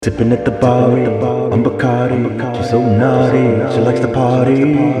Sipping at the bar, I'm Bacardi. She's so naughty, she likes to party.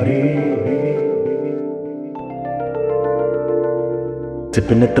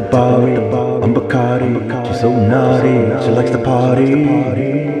 Sipping at the bar, I'm Bacardi. She's so naughty, she likes to party.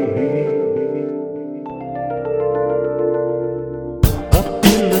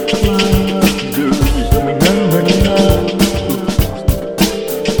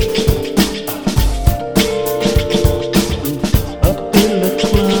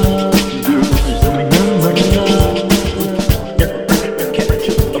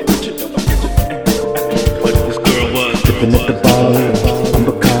 Sipping at the bar, I'm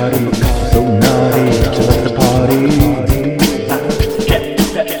Bacardi. She's so naughty, she likes to party.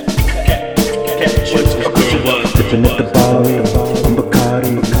 Sipping at the bar, I'm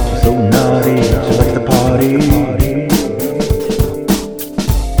Bacardi. She's so naughty, she likes to party.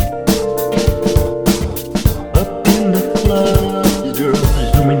 Up in the club, this girl is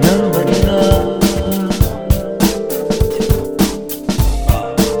doing number nine.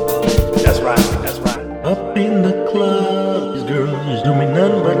 That's right. Up in the club, this girl is doing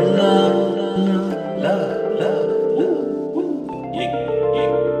number